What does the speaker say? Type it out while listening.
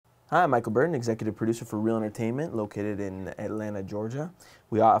Hi, I'm Michael Burton, executive producer for Real Entertainment, located in Atlanta, Georgia.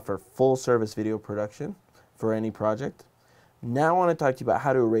 We offer full-service video production for any project. Now I want to talk to you about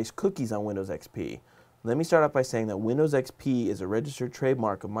how to erase cookies on Windows XP. Let me start off by saying that Windows XP is a registered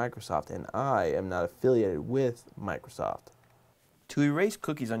trademark of Microsoft, and I am not affiliated with Microsoft. To erase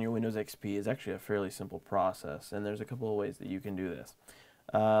cookies on your Windows XP is actually a fairly simple process, and there's a couple of ways that you can do this.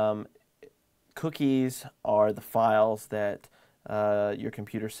 Cookies are the files that your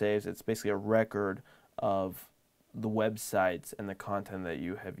computer saves. It's basically a record of the websites and the content that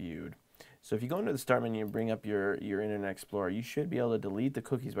you have viewed. So if you go into the Start menu and bring up your Internet Explorer, you should be able to delete the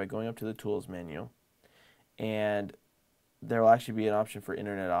cookies by going up to the Tools menu, and there will actually be an option for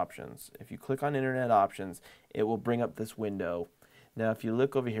Internet Options. If you click on Internet Options, it will bring up this window. Now if you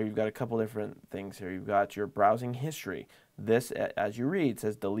look over here, you've got a couple different things here. You've got your browsing history. This, as you read,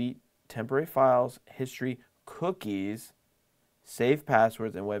 says delete temporary files, history, cookies, save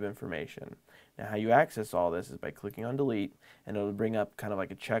passwords, and web information. Now how you access all this is by clicking on delete, and it'll bring up kind of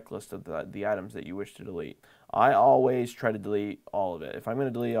like a checklist of the items that you wish to delete. I always try to delete all of it. If I'm going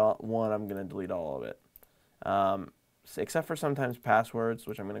to delete one, I'm going to delete all of it. Except for sometimes passwords,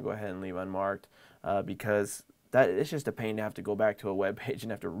 which I'm going to go ahead and leave unmarked because it's just a pain to have to go back to a web page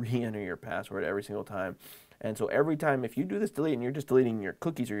and have to re-enter your password every single time. And so every time, if you do this delete and you're just deleting your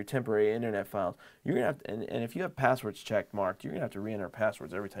cookies or your temporary internet files, you're going to have to, and if you have passwords checked marked, you're going to have to re-enter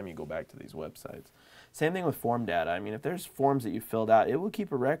passwords every time you go back to these websites. Same thing with form data. I mean, if there's forms that you filled out, it will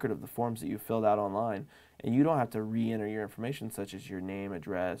keep a record of the forms that you filled out online, and you don't have to re-enter your information such as your name,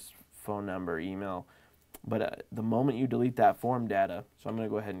 address, phone number, email. But the moment you delete that form data, so I'm going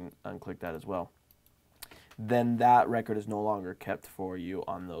to go ahead and unclick that as well, then that record is no longer kept for you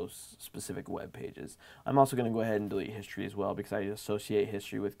on those specific web pages. I'm also going to go ahead and delete history as well because I associate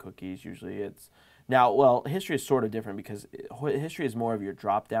history with cookies. Usually it's now, well, history is sort of different because history is more of your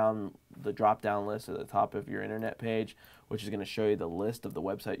the drop-down list at the top of your internet page, which is going to show you the list of the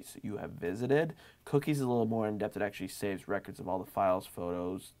websites you have visited. Cookies is a little more in-depth. It actually saves records of all the files,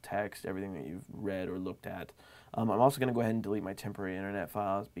 photos, text, everything that you've read or looked at. I'm also going to go ahead and delete my temporary internet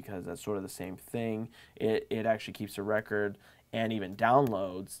files because that's sort of the same thing. It actually keeps a record and even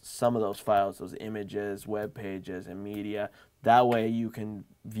downloads some of those files, those images, web pages, and media. That way you can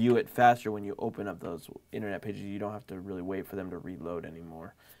view it faster when you open up those internet pages. You don't have to really wait for them to reload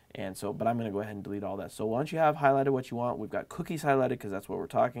anymore. And so, but I'm going to go ahead and delete all that. So once you have highlighted what you want, we've got cookies highlighted because that's what we're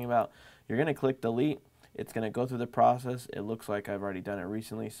talking about. You're going to click delete. It's going to go through the process. It looks like I've already done it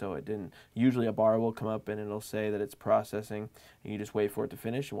recently, so it didn't. Usually a bar will come up and it'll say that it's processing, and you just wait for it to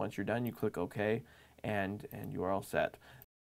finish. And once you're done, you click OK, and you are all set.